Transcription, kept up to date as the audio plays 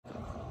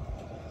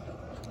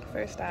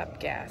First stop,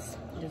 gas.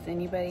 Does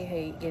anybody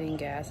hate getting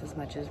gas as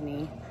much as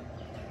me?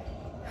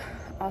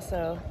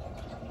 Also,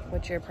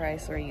 what's your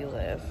price where you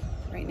live?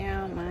 Right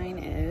now, mine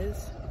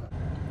is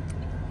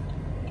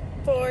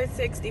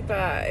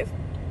 $4.65.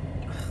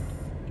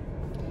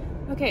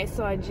 Okay,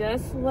 so I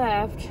just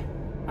left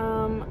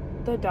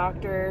the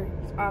doctor's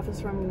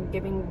office from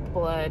giving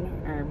blood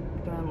or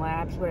doing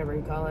labs, whatever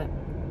you call it.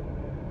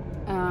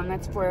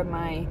 That's for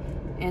my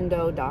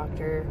endo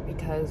doctor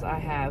because I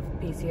have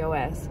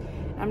PCOS.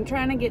 I'm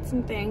trying to get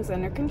some things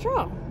under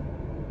control.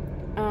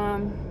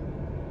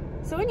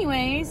 So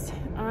anyways,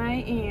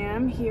 I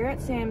am here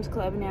at Sam's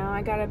Club now.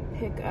 I gotta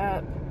pick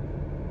up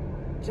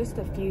just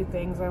a few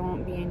things. I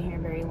won't be in here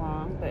very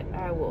long, but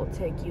I will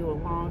take you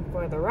along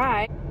for the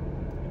ride.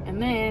 And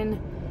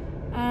then,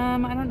 I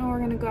don't know where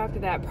we're gonna go after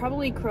that.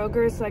 Probably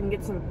Kroger so I can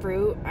get some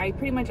fruit. I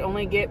pretty much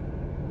only get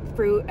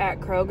fruit at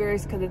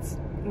Kroger's because it's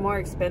more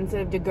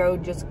expensive to go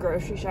just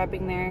grocery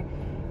shopping there.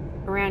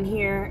 Around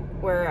here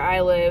where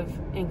I live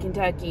in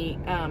Kentucky,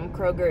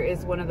 Kroger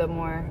is one of the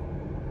more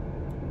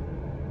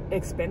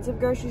expensive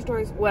grocery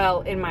stores.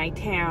 Well, in my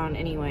town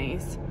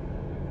anyways.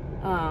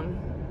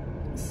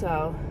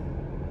 So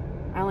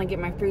I only get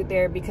my fruit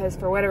there because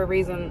for whatever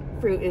reason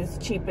fruit is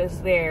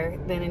cheapest there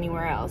than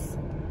anywhere else.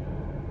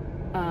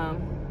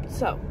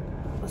 So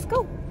let's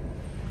go. All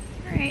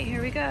right,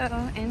 here we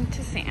go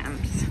into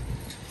Sam's.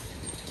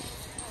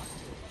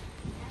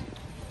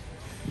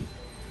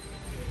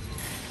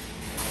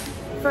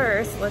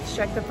 First, let's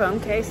check the phone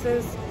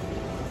cases.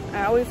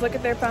 I always look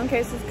at their phone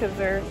cases because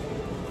they're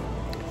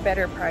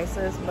better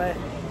prices, but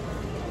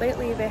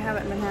lately they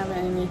haven't been having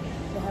any.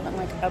 They haven't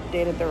like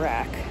updated the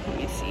rack. Let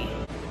me see.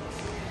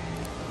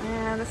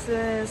 Yeah, this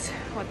is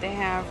what they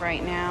have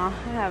right now.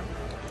 I have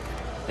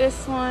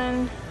this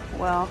one.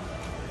 Well,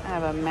 I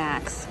have a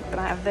Max, but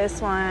I have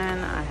this one.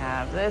 I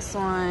have this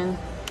one,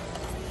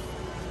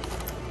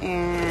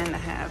 and I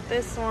have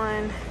this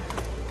one.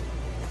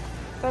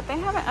 But they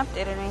haven't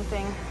updated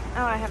anything.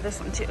 Oh, I have this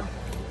one too.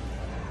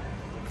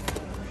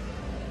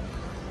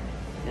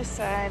 This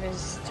side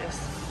is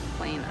just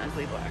plain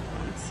ugly black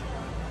ones.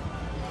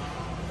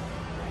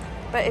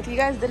 But if you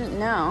guys didn't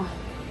know,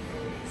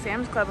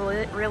 Sam's Club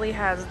really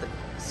has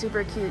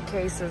super cute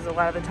cases a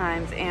lot of the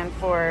times, and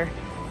for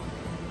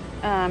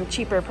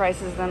cheaper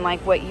prices than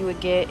like what you would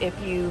get if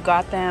you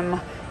got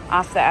them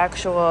off the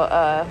actual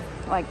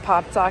like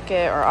Pop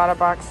Socket or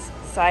Otterbox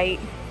site,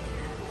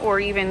 or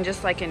even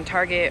just like in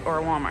Target or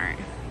Walmart.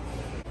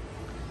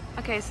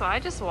 Okay, so I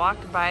just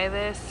walked by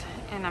this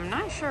and I'm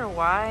not sure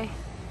why,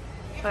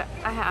 but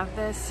I have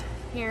this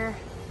here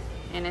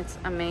and it's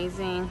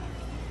amazing.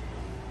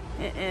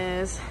 It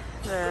is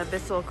the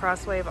Bissell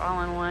Crosswave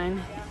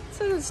all-in-one.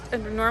 So it's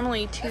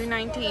normally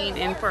 $219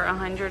 and for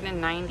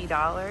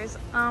 $190.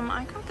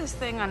 I got this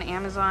thing on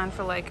Amazon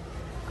for like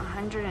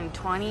 $120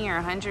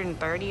 or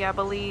 $130, I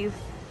believe.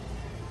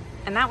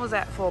 And that was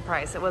at full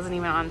price. It wasn't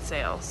even on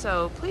sale.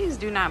 So please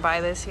do not buy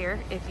this here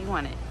if you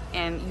want it.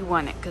 And you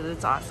want it because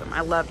it's awesome.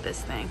 I love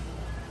this thing.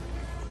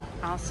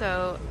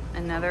 Also,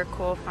 another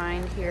cool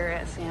find here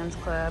at Sam's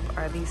Club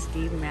are these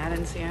Steve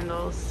Madden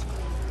sandals.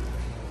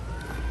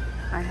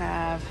 I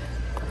have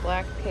a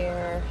black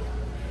pair,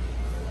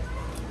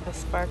 a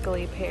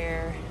sparkly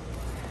pair.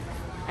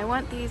 I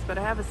want these, but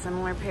I have a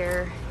similar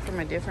pair from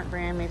a different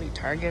brand, maybe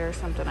Target or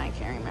something, I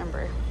can't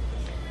remember.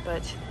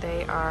 But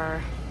they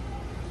are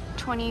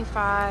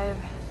 $25.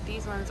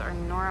 These ones are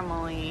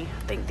normally,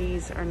 I think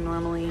these are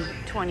normally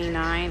 $29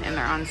 and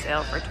they're on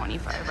sale for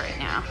 $25 right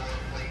now.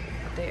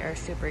 They are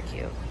super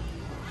cute.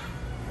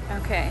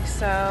 Okay,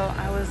 so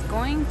I was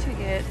going to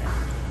get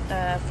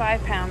a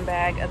 5-pound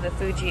bag of the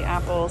Fuji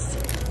apples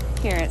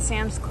here at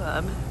Sam's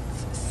Club.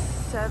 It's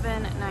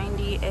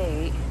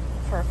 $7.98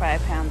 for a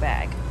 5-pound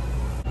bag.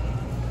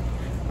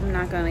 I'm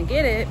not gonna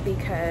get it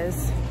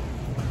because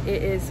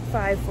it is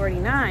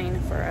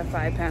 $5.49 for a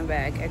 5-pound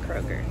bag at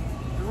Kroger.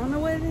 I don't know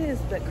what it is,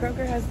 but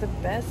Kroger has the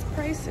best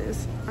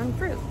prices on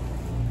fruit.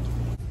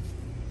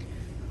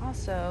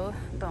 Also,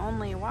 the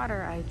only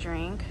water I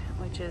drink,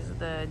 which is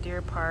the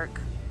Deer Park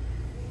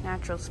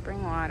natural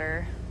spring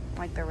water,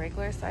 like the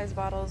regular size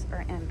bottles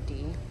are empty.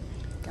 You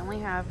can only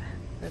have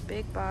the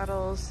big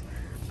bottles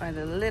or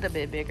the little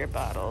bit bigger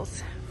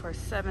bottles for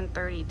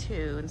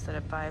 $7.32 instead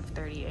of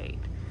 $5.38.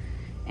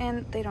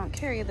 And they don't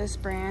carry this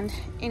brand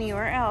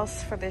anywhere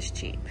else for this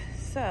cheap.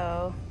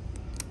 So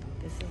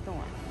this is the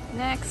one.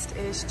 Next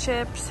is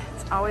chips.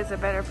 It's always a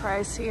better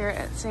price here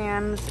at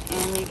Sam's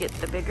and you get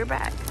the bigger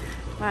bag.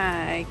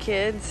 My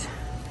kids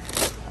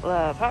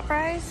love hot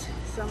fries,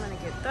 so I'm gonna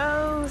get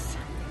those.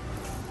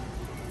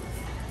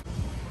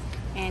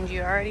 And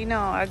you already know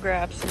I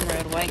grabbed some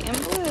red, white, and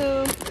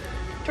blue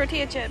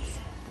tortilla chips.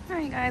 All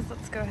right guys,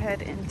 let's go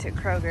ahead into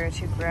Kroger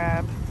to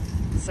grab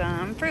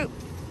some fruit.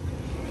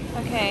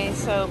 Okay,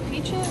 so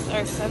peaches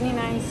are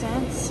 79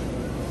 cents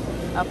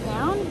a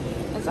pound.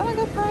 Is that a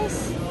good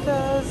price?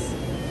 Because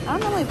I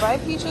don't really buy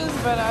peaches,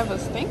 but I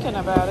was thinking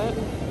about it.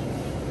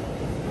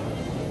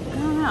 I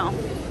don't know.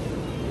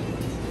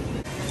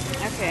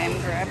 Okay, I'm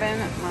grabbing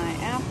my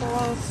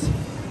apples.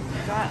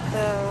 Got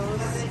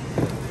those.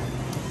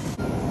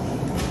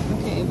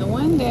 The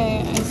one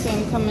day I say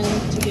I'm coming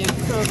to get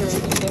Kroger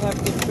because they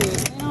have good fruit.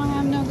 They don't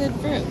have no good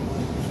fruit.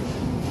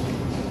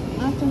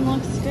 Nothing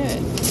looks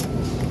good.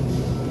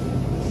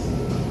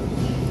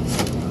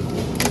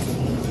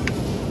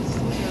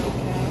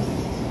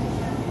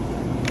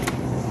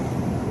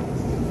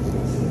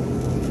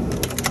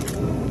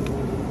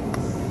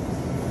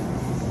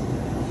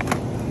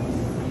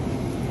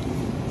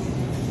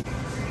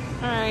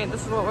 Alright,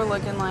 this is what we're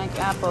looking like.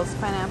 Apples,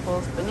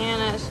 pineapples,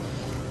 bananas,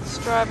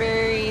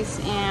 strawberries,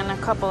 and a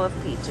couple of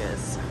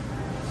peaches.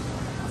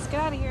 Let's get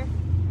out of here.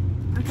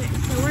 Okay,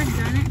 so we're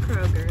done at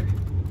Kroger.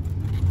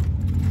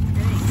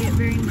 I didn't get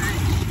very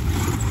much.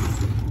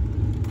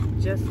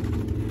 Just,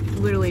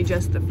 literally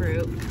just the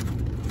fruit.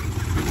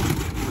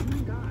 Oh my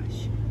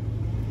gosh.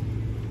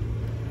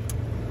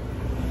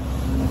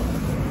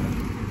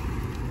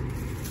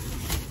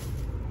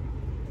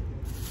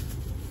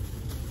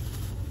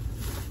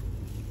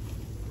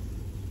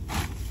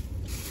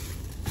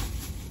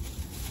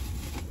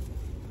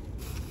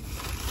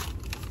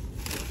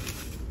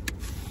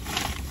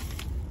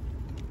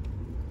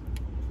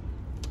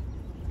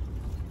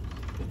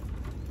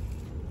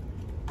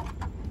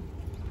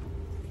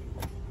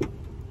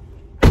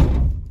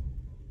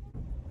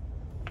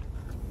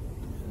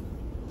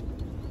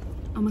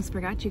 Almost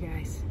forgot you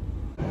guys.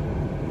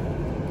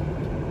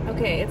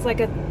 Okay, it's like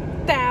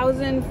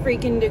 1,000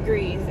 freaking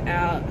degrees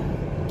out.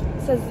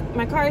 It says,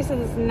 my car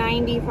says it's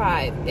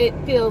 95. It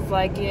feels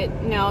like it.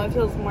 No, it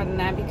feels more than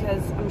that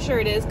because I'm sure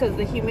it is because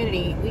the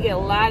humidity. We get a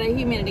lot of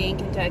humidity in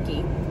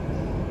Kentucky.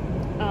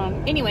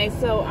 Anyway,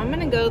 so I'm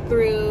gonna go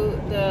through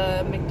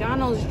the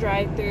McDonald's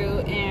drive-thru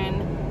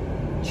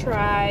and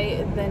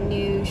try the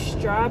new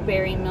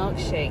strawberry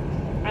milkshake.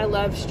 I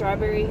love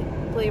strawberry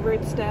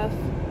flavored stuff.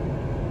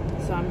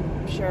 So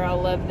I'm sure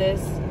I'll love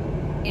this,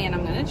 and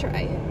I'm gonna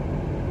try it.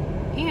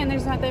 And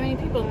there's not that many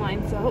people in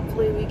line, so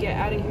hopefully we get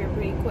out of here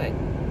pretty quick.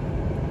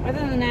 Other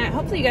than that,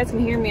 hopefully you guys can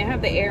hear me. I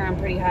have the air on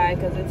pretty high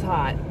because it's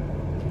hot.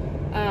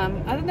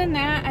 Other than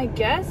that, I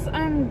guess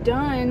I'm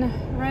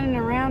done running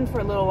around for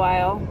a little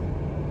while.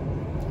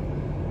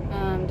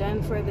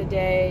 Done for the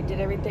day, did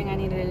everything I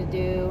needed to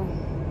do.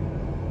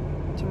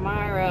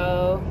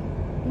 Tomorrow,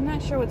 I'm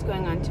not sure what's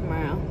going on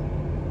tomorrow,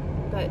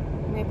 but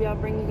maybe I'll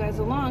bring you guys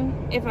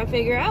along if I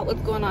figure out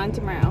what's going on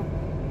tomorrow.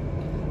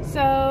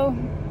 So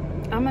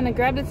I'm gonna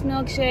grab this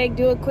milkshake,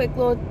 do a quick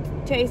little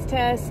taste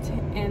test,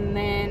 and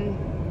then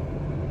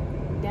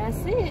that's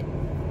it.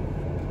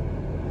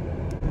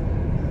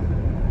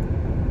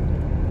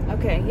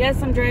 Okay,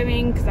 yes, I'm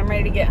driving because I'm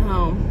ready to get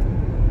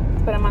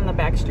home, but I'm on the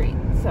back street.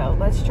 So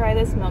let's try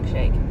this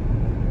milkshake.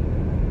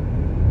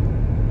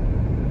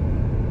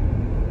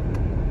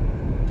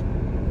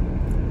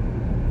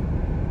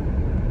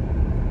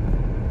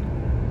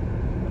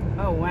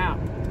 Oh, wow.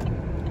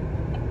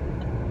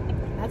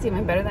 That's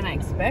even better than I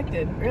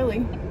expected,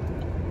 really.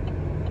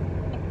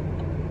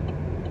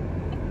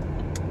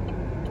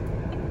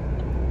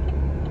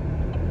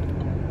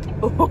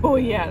 Oh,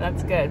 yeah,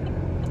 that's good.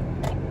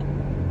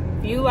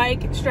 If you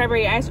like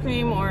strawberry ice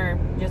cream or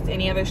just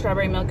any other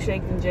strawberry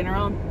milkshake in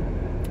general, I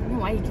don't know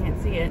why you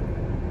can't see it.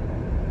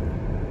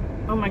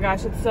 Oh my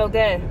gosh, it's so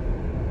good.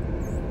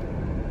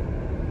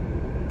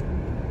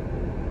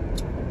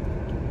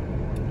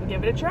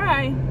 Give it a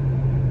try.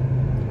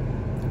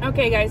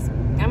 Okay guys,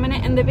 I'm gonna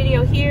end the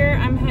video here.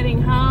 I'm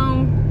heading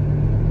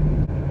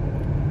home.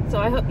 So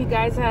I hope you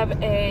guys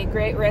have a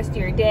great rest of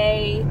your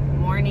day,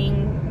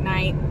 morning,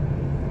 night.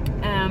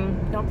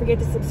 Don't forget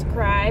to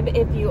subscribe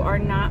if you are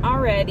not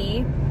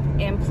already.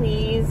 And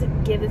please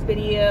give this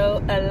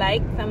video a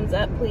like, thumbs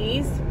up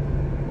please.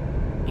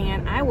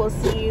 And I will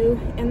see you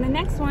in the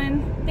next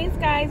one. Thanks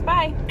guys,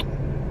 bye.